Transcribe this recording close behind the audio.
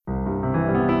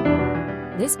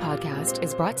This podcast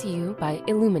is brought to you by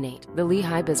Illuminate, the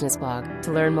Lehigh Business Blog.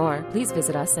 To learn more, please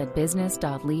visit us at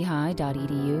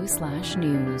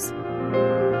business.lehigh.edu/news.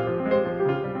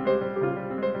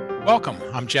 Welcome.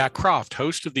 I'm Jack Croft,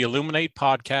 host of the Illuminate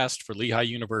podcast for Lehigh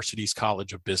University's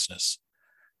College of Business.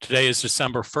 Today is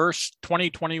December 1st,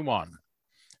 2021,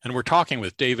 and we're talking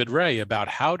with David Ray about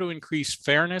how to increase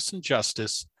fairness and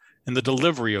justice in the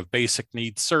delivery of basic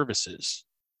needs services.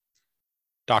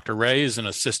 Dr. Ray is an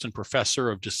assistant professor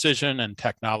of decision and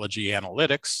technology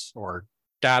analytics, or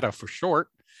DATA for short,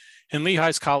 in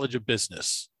Lehigh's College of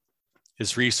Business.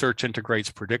 His research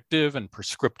integrates predictive and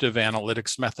prescriptive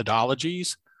analytics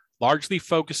methodologies, largely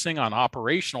focusing on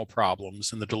operational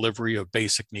problems in the delivery of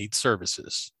basic needs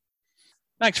services.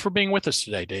 Thanks for being with us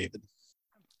today, David.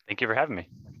 Thank you for having me.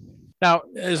 Now,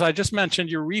 as I just mentioned,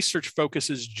 your research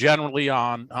focuses generally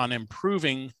on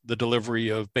improving the delivery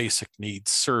of basic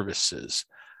needs services.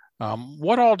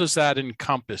 What all does that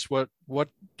encompass? What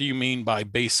do you mean by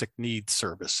basic needs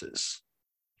services?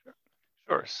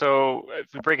 Sure. So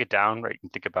if we break it down, right, you can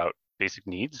think about basic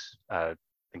needs,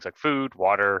 things like food,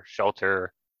 water,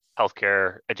 shelter,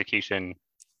 healthcare, education.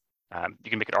 You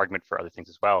can make an argument for other things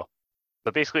as well.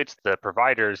 But basically, it's the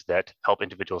providers that help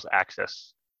individuals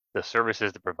access the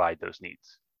services that provide those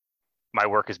needs. My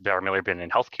work has primarily been in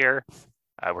healthcare.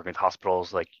 I work with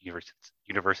hospitals like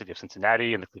University of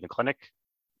Cincinnati and the Cleveland Clinic.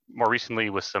 More recently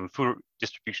with some food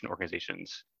distribution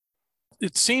organizations.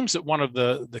 It seems that one of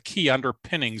the key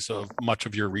underpinnings of much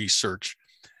of your research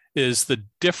is the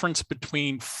difference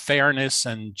between fairness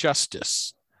and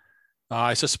justice.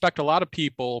 I suspect a lot of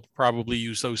people probably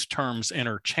use those terms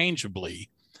interchangeably.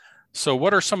 So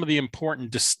what are some of the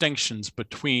important distinctions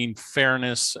between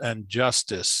fairness and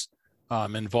justice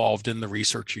involved in the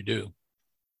research you do?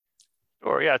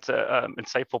 Sure, yeah, it's an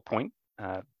insightful point.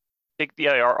 They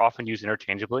are often used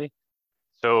interchangeably.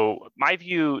 So my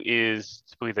view is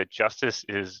to believe that justice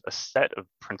is a set of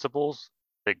principles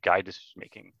that guide decision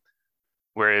making,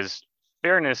 whereas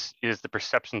fairness is the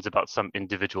perceptions about some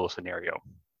individual scenario.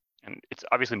 And it's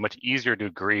obviously much easier to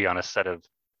agree on a set of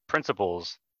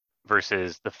principles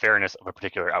versus the fairness of a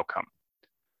particular outcome.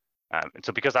 And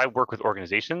so because I work with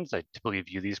organizations, I typically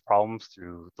view these problems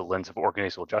through the lens of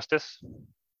organizational justice.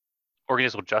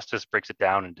 Organizational justice breaks it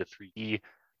down into three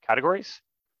categories: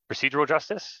 procedural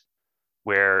justice,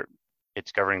 where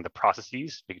it's governing the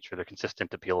processes, making sure they're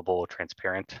consistent, appealable,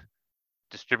 transparent.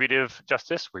 Distributive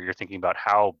justice, where you're thinking about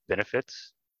how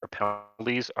benefits or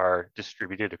penalties are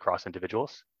distributed across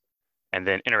individuals. And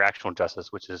then interactional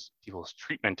justice, which is people's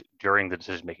treatment during the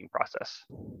decision-making process.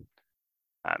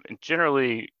 And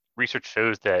generally, research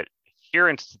shows that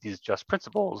adherence to these just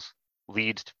principles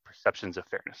leads to perceptions of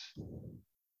fairness.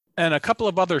 And a couple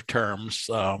of other terms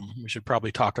we should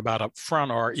probably talk about up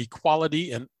front are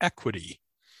equality and equity,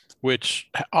 which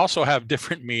also have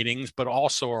different meanings, but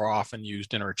also are often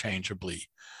used interchangeably.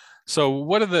 So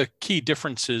what are the key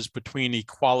differences between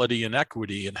equality and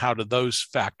equity, and how do those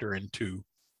factor into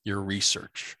your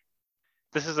research?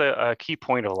 This is a key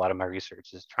point of a lot of my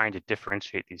research, is trying to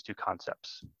differentiate these two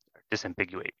concepts,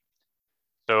 disambiguate.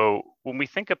 So when we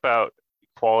think about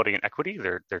equality and equity,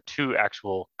 they're two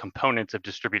actual components of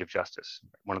distributive justice,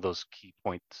 one of those key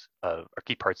points or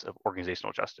key parts of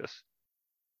organizational justice.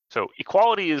 So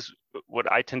equality is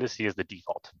what I tend to see as the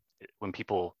default when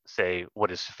people say what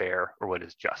is fair or what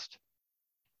is just.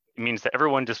 It means that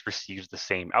everyone just receives the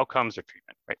same outcomes or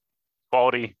treatment, right?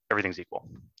 Equality, everything's equal.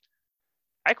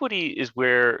 Equity is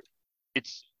where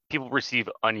people receive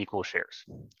unequal shares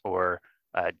or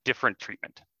different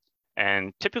treatment.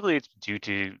 And typically it's due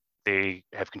to they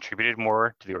have contributed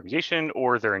more to the organization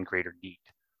or they're in greater need.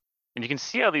 And you can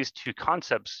see how these two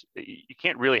concepts, you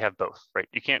can't really have both, right?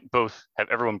 You can't both have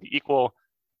everyone be equal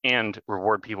and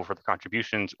reward people for their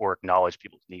contributions or acknowledge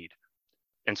people's need.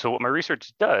 And so what my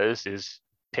research does is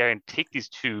try and take these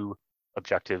two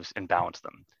objectives and balance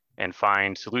them and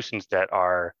find solutions that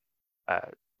are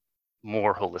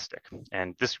more holistic.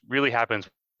 And this really happens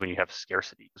when you have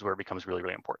scarcity, is where it becomes really,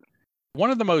 really important. One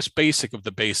of the most basic of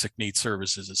the basic needs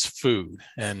services is food.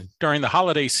 And during the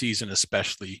holiday season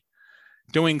especially,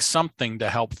 doing something to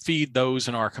help feed those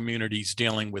in our communities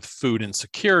dealing with food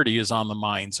insecurity is on the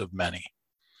minds of many.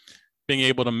 Being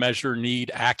able to measure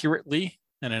need accurately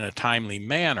and in a timely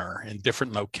manner in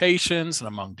different locations and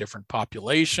among different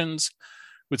populations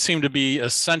would seem to be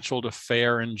essential to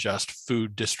fair and just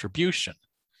food distribution,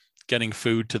 getting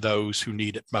food to those who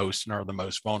need it most and are the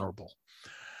most vulnerable.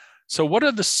 So what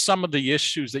are some of the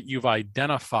issues that you've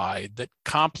identified that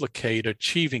complicate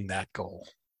achieving that goal?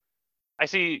 I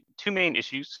see two main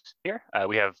issues here.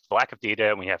 We have lack of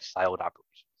data and we have siloed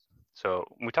operations. So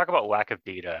when we talk about lack of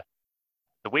data,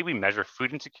 The way we measure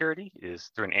food insecurity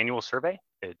is through an annual survey.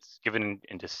 It's given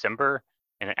in December,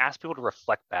 and it asks people to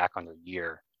reflect back on their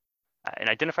year and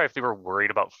identify if they were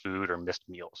worried about food or missed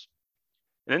meals.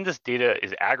 And then this data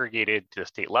is aggregated to the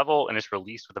state level and is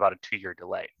released with about a 2-year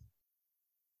delay.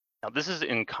 Now, this is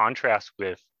in contrast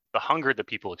with the hunger that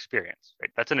people experience,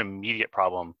 right? That's an immediate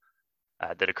problem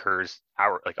that occurs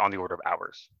on the order of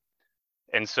hours.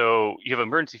 And so you have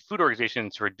emergency food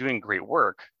organizations who are doing great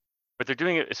work, but they're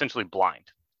doing it essentially blind,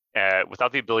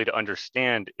 without the ability to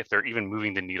understand if they're even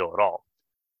moving the needle at all.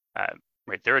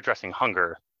 Right? They're addressing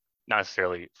hunger, not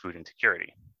necessarily food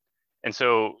insecurity. And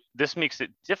so this makes it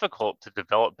difficult to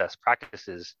develop best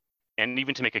practices and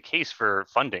even to make a case for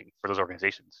funding for those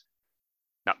organizations.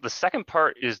 Now, the second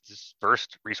part is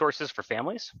dispersed resources for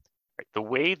families. Right? The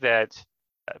way that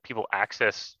people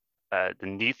access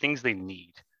the things they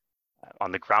need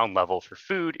on the ground level for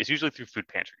food is usually through food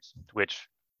pantries, which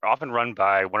are often run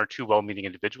by one or two well-meaning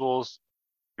individuals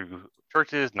through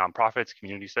churches, nonprofits,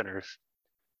 community centers.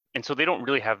 And so they don't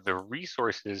really have the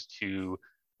resources to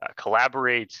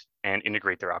collaborate and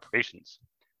integrate their operations.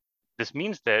 This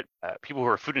means that people who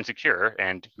are food insecure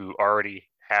and who already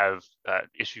have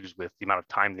issues with the amount of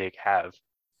time they have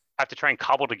to try and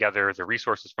cobble together the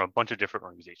resources from a bunch of different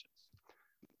organizations.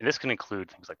 And this can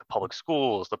include things like the public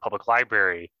schools, the public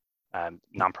library,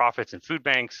 nonprofits and food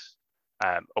banks,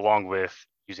 along with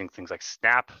using things like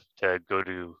SNAP to go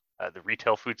to the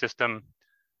retail food system.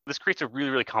 This creates a really,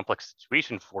 really complex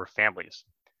situation for families.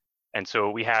 And so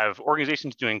we have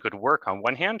organizations doing good work on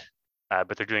one hand,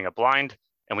 but they're doing it blind.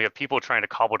 And we have people trying to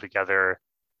cobble together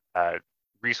a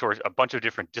bunch of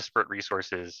different disparate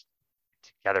resources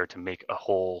together to make a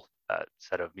whole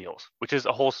set of meals, which is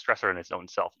a whole stressor in its own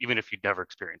self, even if you'd never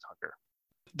experienced hunger.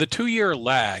 The 2-year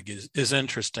lag is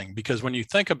interesting because when you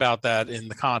think about that in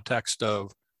the context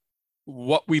of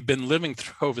what we've been living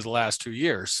through over the last 2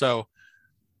 years. So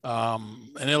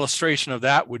an illustration of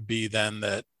that would be then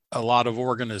that a lot of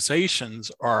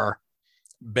organizations are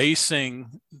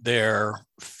basing their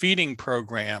feeding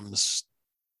programs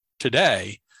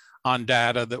today on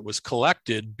data that was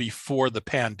collected before the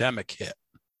pandemic hit.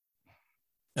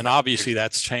 And obviously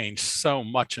that's changed so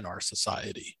much in our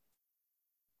society.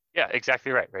 Yeah,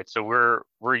 exactly right. So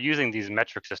we're using these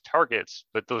metrics as targets,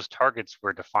 but those targets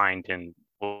were defined in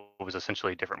what was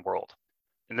essentially a different world.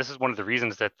 And this is one of the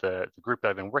reasons that the group that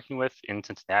I've been working with in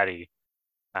Cincinnati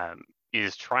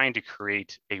is trying to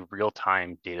create a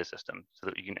real-time data system so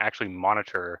that you can actually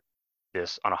monitor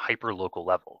this on a hyper-local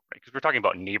level, right? Because we're talking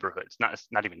about neighborhoods,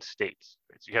 not even states.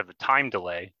 Right? So you have the time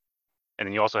delay, and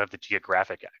then you also have the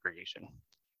geographic aggregation.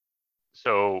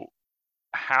 So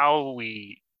how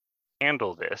we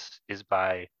handle this is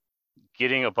by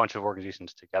getting a bunch of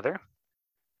organizations together,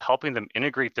 helping them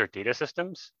integrate their data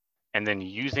systems, and then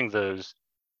using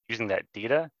that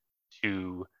data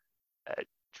to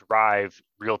drive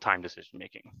real-time decision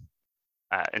making.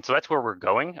 And so that's where we're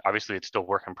going. Obviously, it's still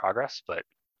work in progress, but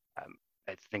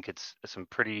I think it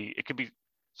could be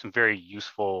some very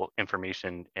useful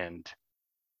information. And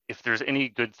if there's any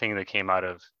good thing that came out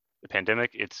of the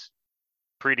pandemic, it's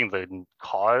creating the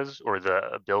cause or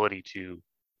the ability to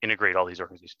integrate all these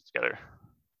organizations together.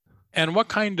 And what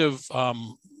kind of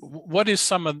what is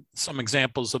some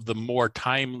examples of the more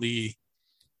timely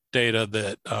data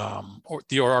that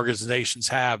the organizations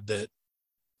have that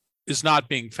is not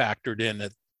being factored in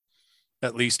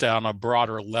at least on a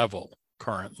broader level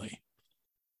currently?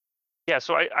 Yeah,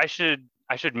 so I should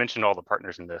mention all the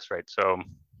partners in this, right? So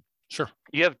sure,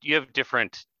 you have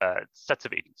different sets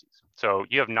of agencies. So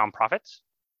you have nonprofits,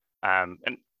 and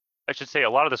I should say a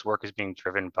lot of this work is being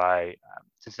driven by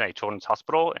Cincinnati Children's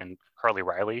Hospital and Carly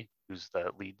Riley, who's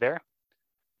the lead there,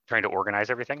 trying to organize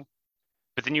everything.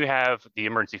 But then you have the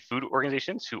emergency food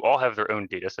organizations who all have their own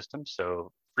data systems.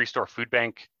 So Freestore Food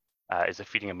Bank is a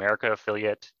Feeding America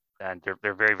affiliate, and they're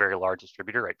a very, very large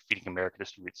distributor, right? Feeding America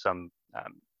distributes some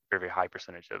very, very high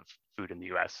percentage of food in the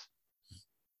US.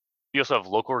 You also have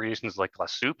local organizations like La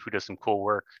Soup, who does some cool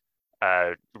work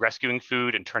rescuing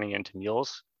food and turning it into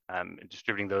meals and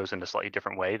distributing those in a slightly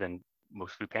different way than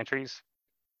most food pantries.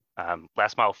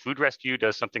 Last Mile Food Rescue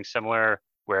does something similar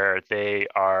where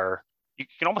you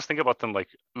can almost think about them like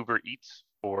Uber Eats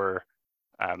for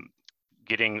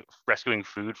rescuing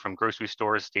food from grocery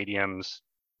stores, stadiums,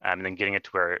 and then getting it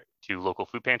to local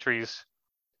food pantries.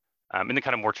 And then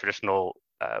kind of more traditional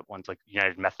ones like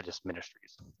United Methodist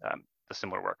Ministries, the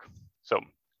similar work. So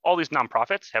all these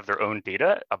nonprofits have their own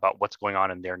data about what's going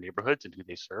on in their neighborhoods and who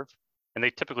they serve. And they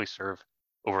typically serve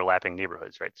overlapping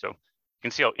neighborhoods, right? So you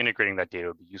can see how integrating that data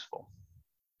would be useful.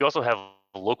 You also have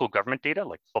local government data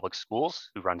like public schools,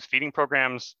 who runs feeding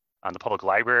programs, the public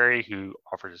library, who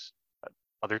offers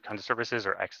other kinds of services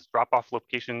are access drop-off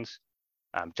locations,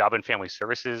 job and family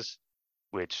services,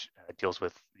 which deals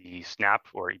with the SNAP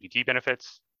or EBT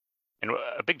benefits. And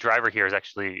a big driver here is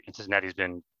actually in Cincinnati has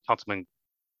been Councilman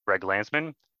Greg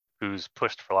Landsman, who's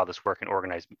pushed for a lot of this work and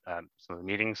organized some of the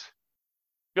meetings.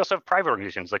 We also have private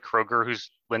organizations like Kroger, who's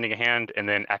lending a hand, and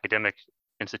then academic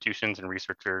institutions and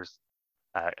researchers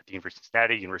at the University of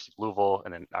Cincinnati, University of Louisville,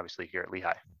 and then obviously here at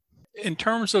Lehigh. In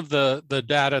terms of the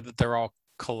data that they're all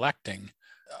collecting,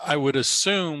 I would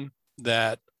assume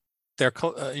that they're,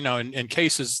 in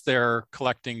cases they're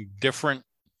collecting different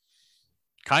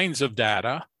kinds of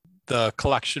data. The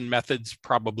collection methods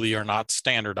probably are not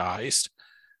standardized.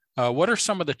 What are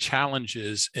some of the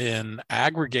challenges in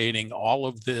aggregating all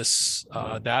of this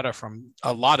data from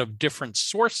a lot of different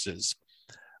sources?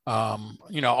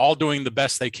 All doing the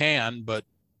best they can, but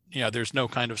there's no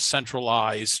kind of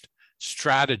centralized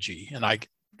strategy. And I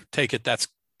take it that's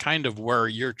kind of where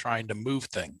you're trying to move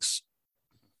things.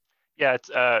 Yeah, it's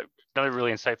another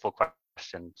really insightful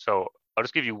question. So I'll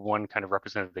just give you one kind of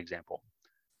representative example.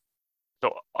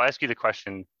 So I'll ask you the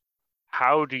question,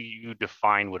 how do you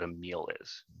define what a meal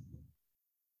is?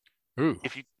 Ooh.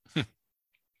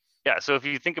 So if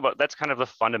you think about, that's kind of the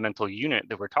fundamental unit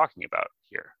that we're talking about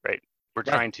here, right? We're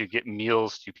trying to get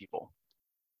meals to people.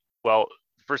 Well,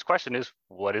 the first question is,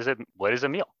 what is a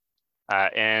meal?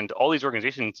 And all these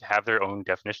organizations have their own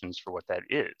definitions for what that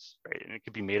is, right? And it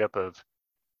can be made up of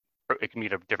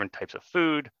different types of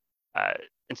food.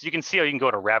 And so you can see how you can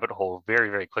go to a rabbit hole very,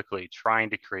 very quickly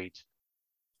trying to create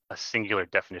a singular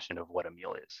definition of what a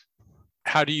meal is.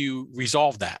 How do you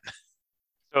resolve that?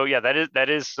 So yeah, that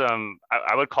is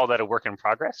I would call that a work in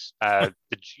progress.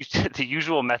 The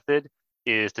usual method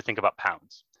is to think about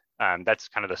pounds. That's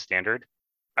kind of the standard.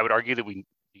 I would argue that we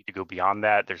need to go beyond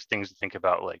that. There's things to think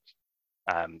about like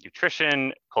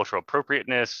nutrition, cultural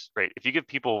appropriateness, right? If you give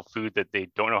people food that they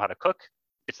don't know how to cook,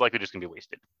 it's likely just gonna be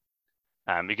wasted.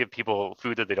 You give people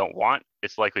food that they don't want,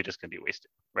 it's likely just gonna be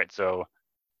wasted, right? So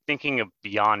thinking of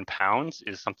beyond pounds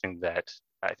is something that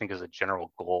I think is a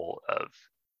general goal of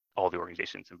all the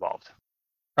organizations involved.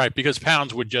 Right, because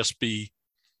pounds would just be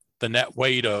the net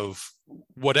weight of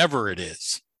whatever it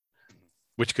is,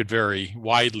 which could vary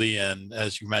widely and,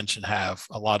 as you mentioned, have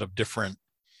a lot of different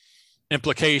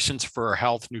implications for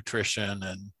health, nutrition,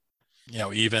 and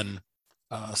even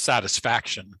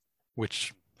satisfaction,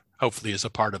 which hopefully is a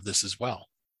part of this as well.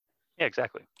 Yeah,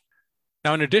 exactly.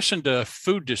 Now, in addition to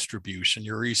food distribution,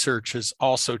 your research has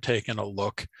also taken a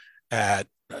look at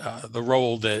the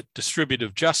role that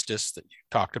distributive justice that you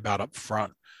talked about up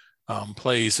front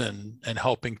plays in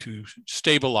helping to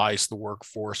stabilize the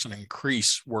workforce and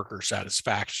increase worker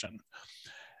satisfaction.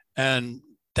 And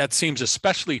that seems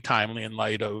especially timely in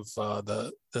light of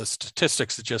the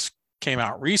statistics that just came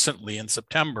out recently in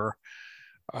September,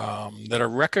 that a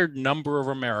record number of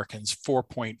Americans,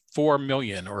 4.4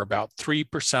 million, or about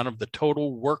 3% of the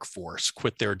total workforce,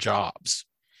 quit their jobs.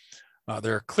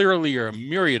 There clearly are a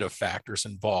myriad of factors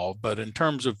involved, but in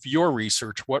terms of your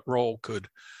research, what role could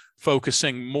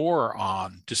focusing more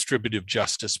on distributive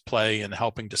justice play in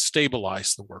helping to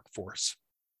stabilize the workforce?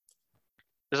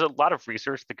 There's a lot of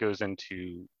research that goes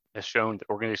into, has shown that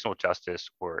organizational justice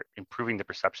or improving the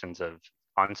perceptions of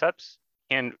concepts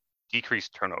can decrease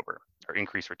turnover or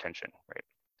increase retention, right?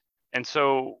 And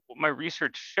so what my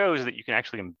research shows that you can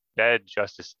actually embed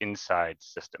justice inside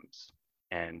systems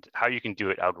and how you can do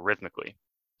it algorithmically.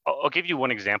 I'll give you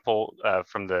one example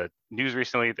from the news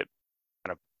recently that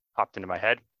kind of popped into my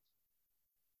head.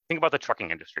 Think about the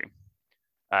trucking industry.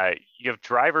 You have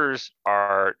drivers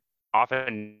are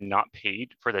often not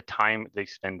paid for the time they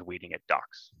spend waiting at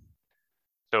docks.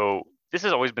 So this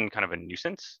has always been kind of a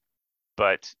nuisance,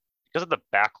 but because of the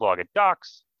backlog at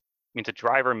docks, it means a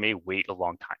driver may wait a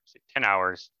long time, say 10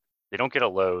 hours, they don't get a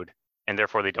load, and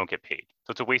therefore they don't get paid.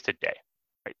 So it's a wasted day.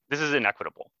 Right? This is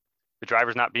inequitable. The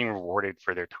driver's not being rewarded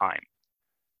for their time.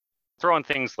 Throw in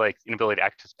things like inability to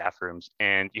access bathrooms,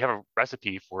 and you have a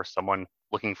recipe for someone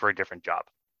looking for a different job.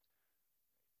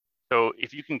 So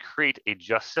if you can create a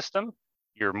just system,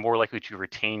 you're more likely to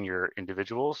retain your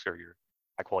individuals or your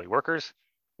high quality workers,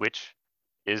 which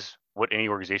is what any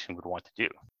organization would want to do.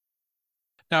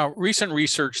 Now, recent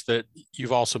research that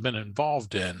you've also been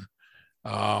involved in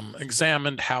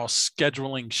examined how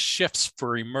scheduling shifts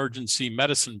for emergency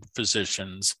medicine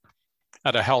physicians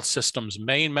at a health system's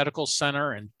main medical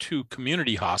center and 2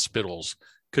 community hospitals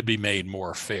could be made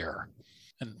more fair.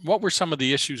 And what were some of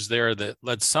the issues there that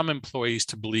led some employees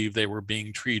to believe they were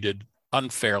being treated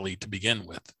unfairly to begin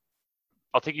with?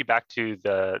 I'll take you back to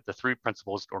the 3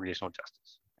 principles of organizational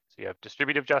justice. So you have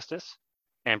distributive justice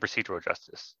and procedural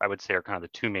justice, I would say, are kind of the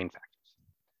 2 main factors.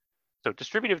 So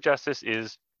distributive justice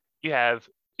is you have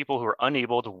people who are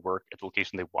unable to work at the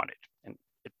location they wanted. And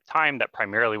at the time, that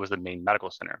primarily was the main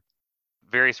medical center.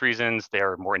 Various reasons,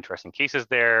 there are more interesting cases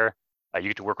there. You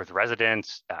get to work with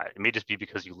residents. It may just be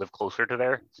because you live closer to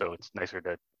there, so it's nicer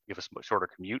to give a shorter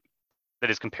commute that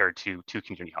is compared to two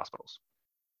community hospitals.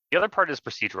 The other part is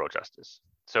procedural justice.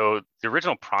 So the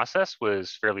original process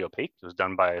was fairly opaque. It was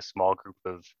done by a small group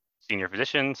of senior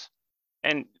physicians,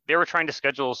 and they were trying to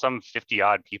schedule some 50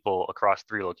 odd people across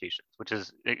 3 locations, which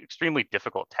is an extremely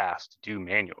difficult task to do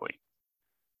manually.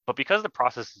 But because the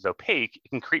process is opaque, it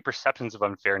can create perceptions of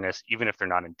unfairness, even if they're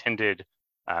not intended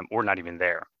or not even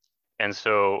there. And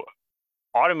so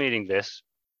automating this,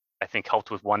 I think, helped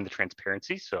with the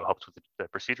transparency, so it helped with the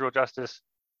procedural justice.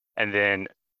 And then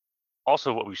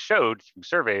also what we showed through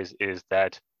surveys is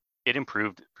that it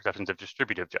improved perceptions of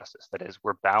distributive justice. That is,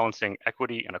 we're balancing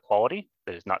equity and equality.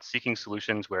 That is, not seeking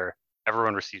solutions where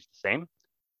everyone receives the same,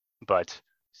 but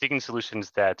seeking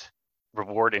solutions that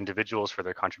reward individuals for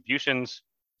their contributions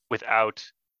without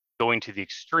going to the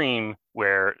extreme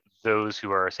where those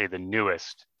who are, say, the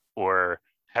newest or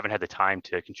haven't had the time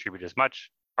to contribute as much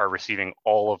are receiving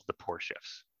all of the poor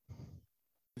shifts.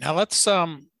 Now let's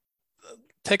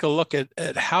take a look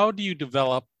at how do you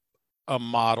develop a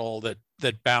model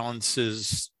that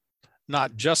balances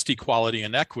not just equality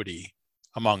and equity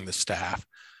among the staff,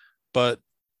 but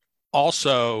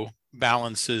also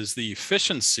balances the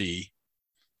efficiency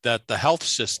that the health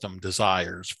system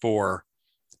desires for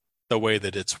the way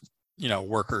that its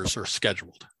workers are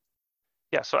scheduled.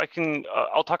 Yeah, so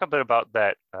I'll talk a bit about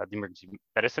that, the emergency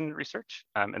medicine research,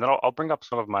 and then I'll bring up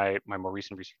some of my more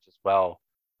recent research as well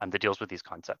that deals with these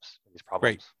concepts, these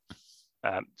problems.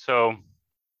 Great. So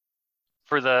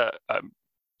for the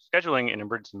scheduling in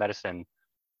emergency medicine,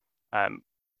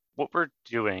 what we're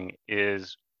doing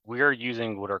is we're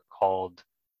using what are called,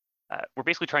 we're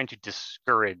basically trying to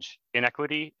discourage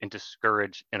inequity and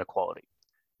discourage inequality.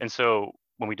 And so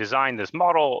when we design this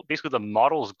model, basically the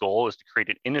model's goal is to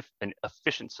create an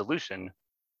efficient solution,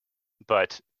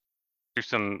 but through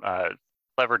some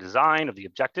clever design of the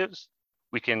objectives,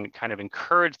 we can kind of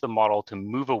encourage the model to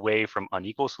move away from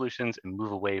unequal solutions and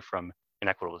move away from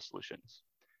inequitable solutions.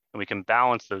 And we can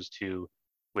balance those two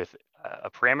with a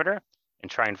parameter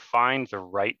and try and find the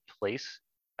right place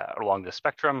along the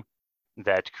spectrum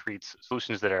that creates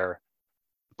solutions that are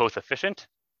both efficient,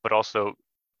 but also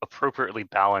appropriately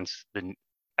balance the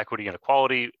equity and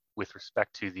equality with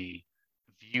respect to the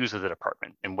views of the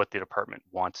department and what the department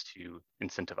wants to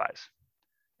incentivize.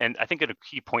 And I think a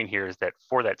key point here is that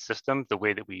for that system, the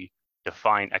way that we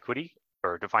define equity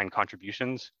or define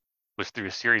contributions was through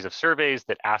a series of surveys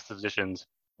that asked the physicians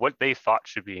what they thought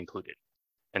should be included.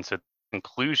 And so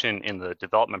inclusion in the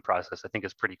development process, I think,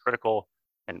 is pretty critical,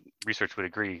 and research would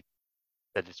agree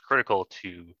that it's critical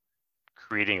to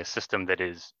creating a system that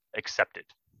is accepted.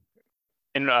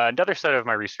 In another set of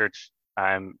my research,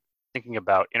 I'm thinking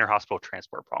about inter-hospital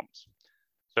transport problems.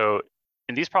 So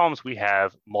in these problems, we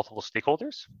have multiple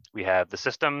stakeholders. We have the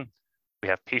system, we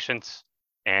have patients,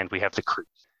 and we have the crews.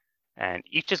 And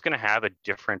each is going to have a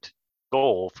different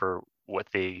goal for what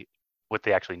they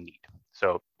actually need.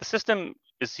 So the system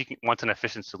wants an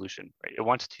efficient solution, right? It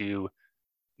wants to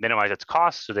minimize its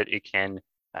costs so that it can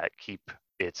keep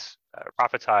its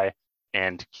profits high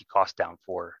and keep costs down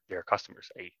for their customers,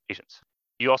 patients.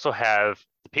 You also have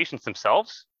the patients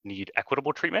themselves need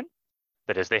equitable treatment.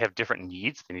 That is, they have different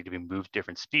needs. They need to be moved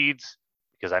different speeds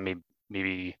because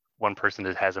maybe one person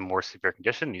that has a more severe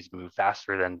condition needs to move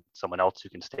faster than someone else who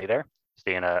can stay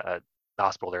in the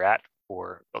hospital they're at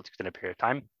for an extended period of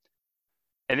time.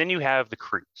 And then you have the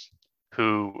crews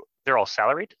who they're all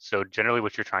salaried. So generally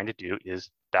what you're trying to do is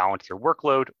balance your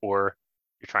workload, or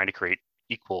you're trying to create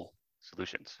equal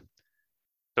solutions.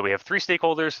 So we have 3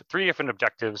 stakeholders, 3 different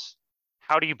objectives.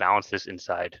 How do you balance this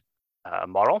inside a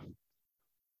model?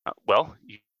 Well,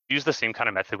 you use the same kind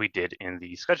of method we did in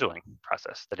the scheduling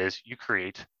process. That is, you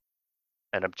create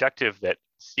an objective that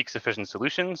seeks efficient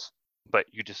solutions, but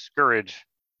you discourage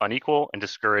unequal and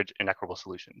discourage inequitable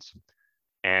solutions.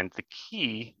 And the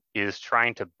key is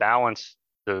trying to balance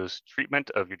those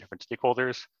treatment of your different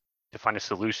stakeholders to find a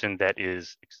solution that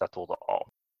is acceptable to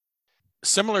all.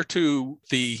 Similar to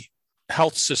the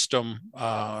health system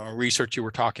research you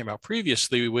were talking about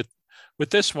previously, with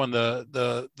this one,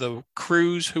 the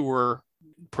crews who were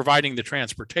providing the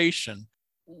transportation,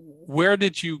 where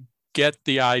did you get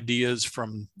the ideas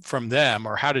from them,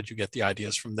 or how did you get the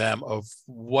ideas from them of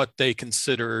what they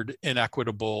considered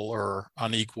inequitable or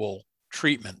unequal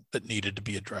treatment that needed to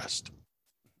be addressed?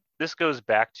 This goes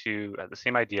back to the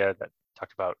same idea that I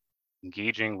talked about,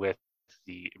 engaging with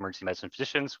the emergency medicine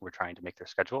physicians who are trying to make their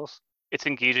schedules. it's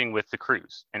engaging with the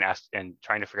crews and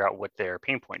trying to figure out what their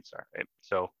pain points are. Right?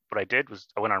 So what I did was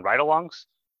I went on ride-alongs,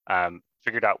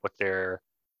 figured out what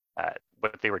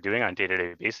they were doing on a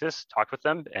day-to-day basis, talked with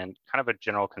them, and kind of a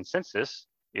general consensus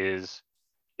is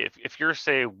if you're,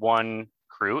 say, one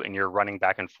crew and you're running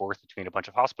back and forth between a bunch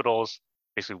of hospitals,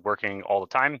 basically working all the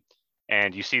time,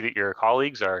 and you see that your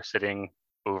colleagues are sitting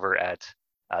over at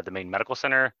the main medical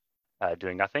center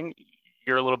doing nothing,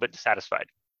 you're a little bit dissatisfied.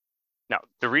 Now,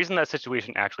 the reason that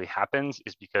situation actually happens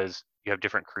is because you have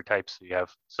different crew types. You have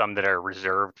some that are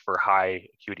reserved for high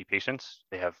acuity patients.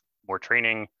 They have more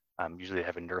training. Usually they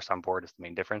have a nurse on board is the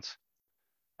main difference.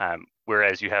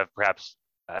 Whereas you have perhaps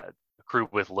a crew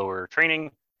with lower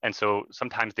training, and so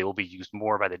sometimes they will be used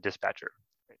more by the dispatcher.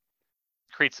 Right?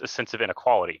 It creates a sense of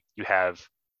inequality. You have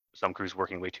some crews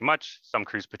working way too much, some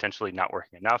crews potentially not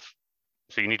working enough.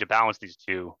 So you need to balance these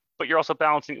two, but you're also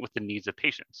balancing it with the needs of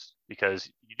patients, because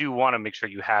you do want to make sure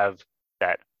you have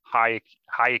that high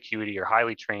acuity or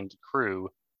highly trained crew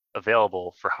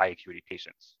available for high acuity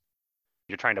patients.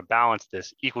 You're trying to balance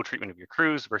this equal treatment of your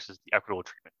crews versus the equitable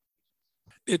treatment.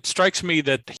 It strikes me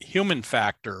that the human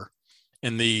factor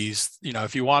in these,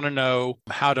 if you want to know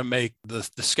how to make the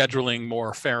scheduling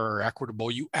more fair or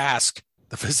equitable, you ask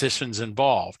the physicians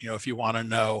involved. If you want to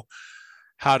know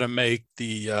how to make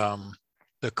the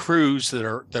crews that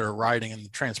are riding in the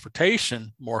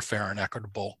transportation more fair and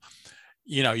equitable,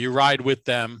 you ride with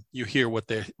them, you hear what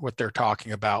they're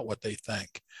talking about, what they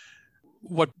think.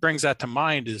 What brings that to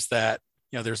mind is that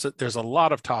there's a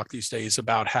lot of talk these days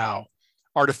about how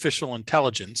artificial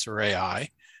intelligence, or AI,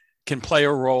 can play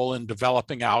a role in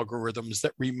developing algorithms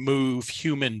that remove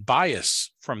human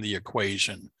bias from the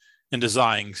equation in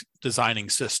designing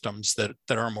systems that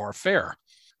are more fair.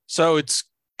 So it's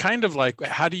kind of like,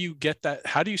 how do you get that?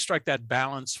 How do you strike that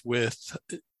balance with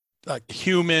like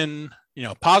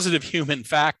positive human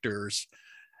factors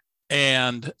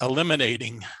and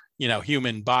eliminating,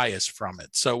 human bias from it?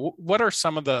 So what are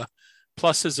some of the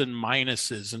pluses and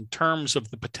minuses in terms of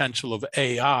the potential of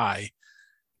AI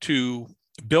to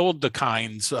build the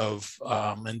kinds of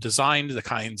and design the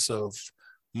kinds of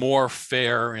more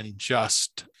fair and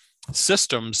just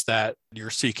systems that you're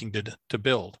seeking to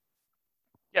build?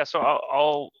 Yeah, so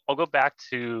I'll go back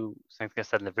to something I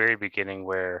said in the very beginning,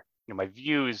 where my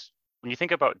view is when you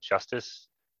think about justice,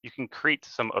 you can create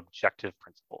some objective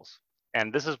principles,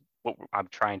 and this is what I'm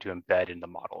trying to embed in the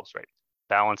models, right?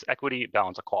 Balance equity,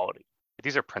 balance equality.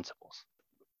 These are principles.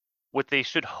 What they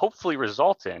should hopefully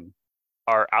result in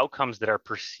are outcomes that are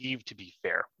perceived to be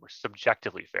fair or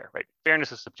subjectively fair, right?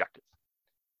 Fairness is subjective.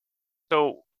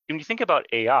 So when you think about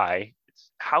AI, it's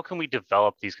how can we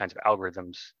develop these kinds of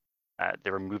algorithms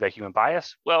that remove that human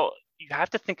bias? Well, you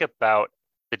have to think about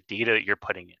the data that you're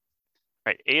putting in,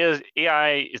 right?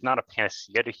 AI is not a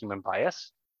panacea to human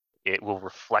bias. It will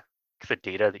reflect the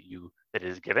data that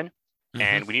is given. Mm-hmm.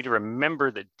 And we need to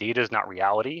remember that data is not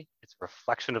reality. It's a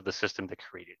reflection of the system that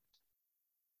created it.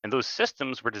 And those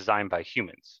systems were designed by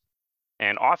humans.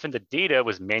 And often the data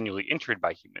was manually entered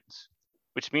by humans,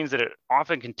 which means that it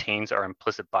often contains our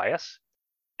implicit bias.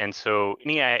 And so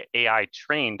any AI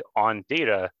trained on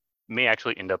data may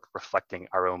actually end up reflecting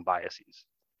our own biases.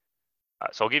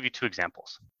 So I'll give you two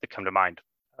examples that come to mind.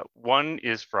 One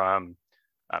is from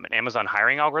an Amazon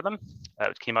hiring algorithm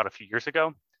that came out a few years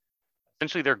ago.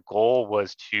 Essentially, their goal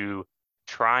was to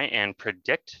try and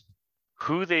predict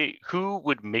who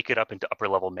would make it up into upper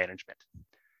level management.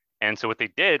 And so what they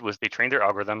did was they trained their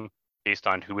algorithm based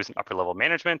on who was in upper level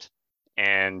management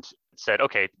and said,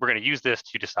 okay, we're going to use this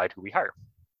to decide who we hire.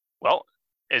 Well,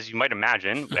 as you might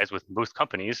imagine, as with most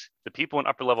companies, the people in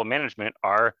upper level management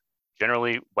are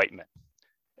generally white men.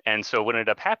 And so what ended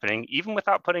up happening, even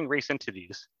without putting race into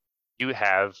these, you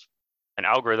have an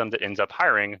algorithm that ends up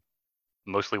hiring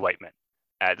mostly white men.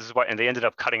 This is why, and they ended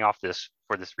up cutting off this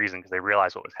for this reason, because they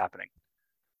realized what was happening.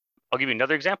 I'll give you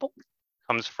another example. It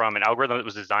comes from an algorithm that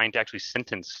was designed to actually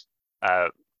sentence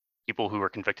people who were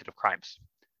convicted of crimes.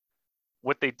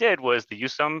 What they did was they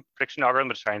used some prediction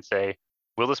algorithm to try and say,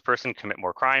 will this person commit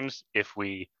more crimes if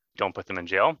we don't put them in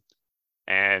jail?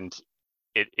 And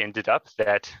it ended up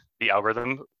that the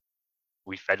algorithm,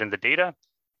 we fed in the data,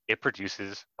 it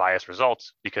produces biased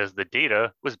results because the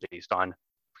data was based on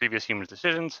previous human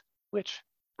decisions, which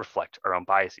reflect our own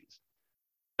biases.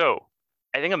 So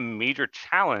I think a major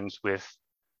challenge with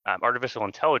artificial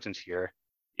intelligence here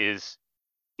is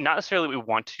not necessarily we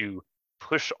want to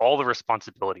push all the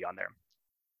responsibility on there,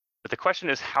 but the question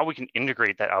is how we can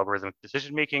integrate that algorithmic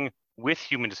decision-making with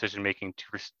human decision-making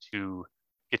to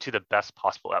get to the best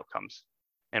possible outcomes,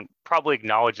 and probably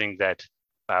acknowledging that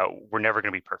we're never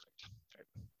going to be perfect.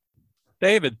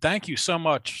 David, thank you so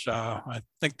much. I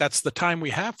think that's the time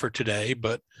we have for today,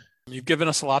 but you've given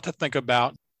us a lot to think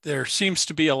about. There seems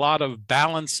to be a lot of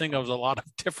balancing of a lot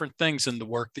of different things in the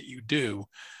work that you do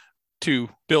to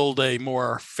build a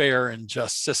more fair and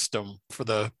just system for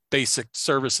the basic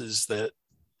services that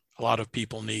a lot of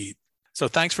people need. So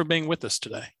thanks for being with us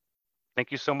today.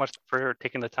 Thank you so much for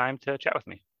taking the time to chat with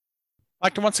me. I'd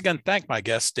like to once again thank my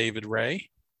guest, David Ray.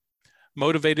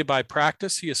 Motivated by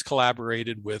practice, he has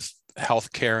collaborated with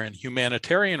healthcare and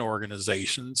humanitarian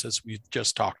organizations, as we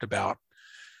just talked about,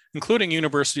 including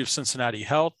University of Cincinnati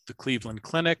Health, the Cleveland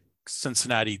Clinic,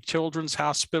 Cincinnati Children's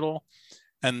Hospital,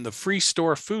 and the Free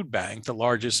Store Food Bank, the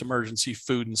largest emergency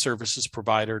food and services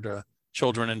provider to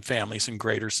children and families in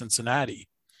greater Cincinnati.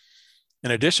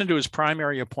 In addition to his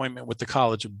primary appointment with the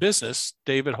College of Business,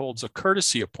 David holds a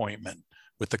courtesy appointment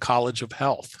with the College of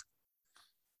Health.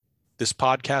 This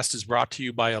podcast is brought to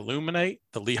you by Illuminate,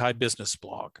 the Lehigh Business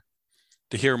Blog.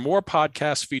 To hear more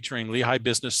podcasts featuring Lehigh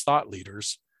business thought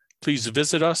leaders, please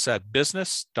visit us at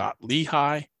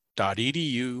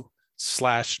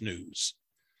business.lehigh.edu/news.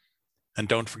 And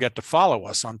don't forget to follow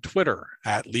us on Twitter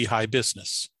at Lehigh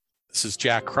Business. This is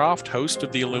Jack Croft, host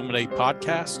of the Illuminate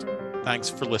podcast. Thanks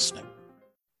for listening.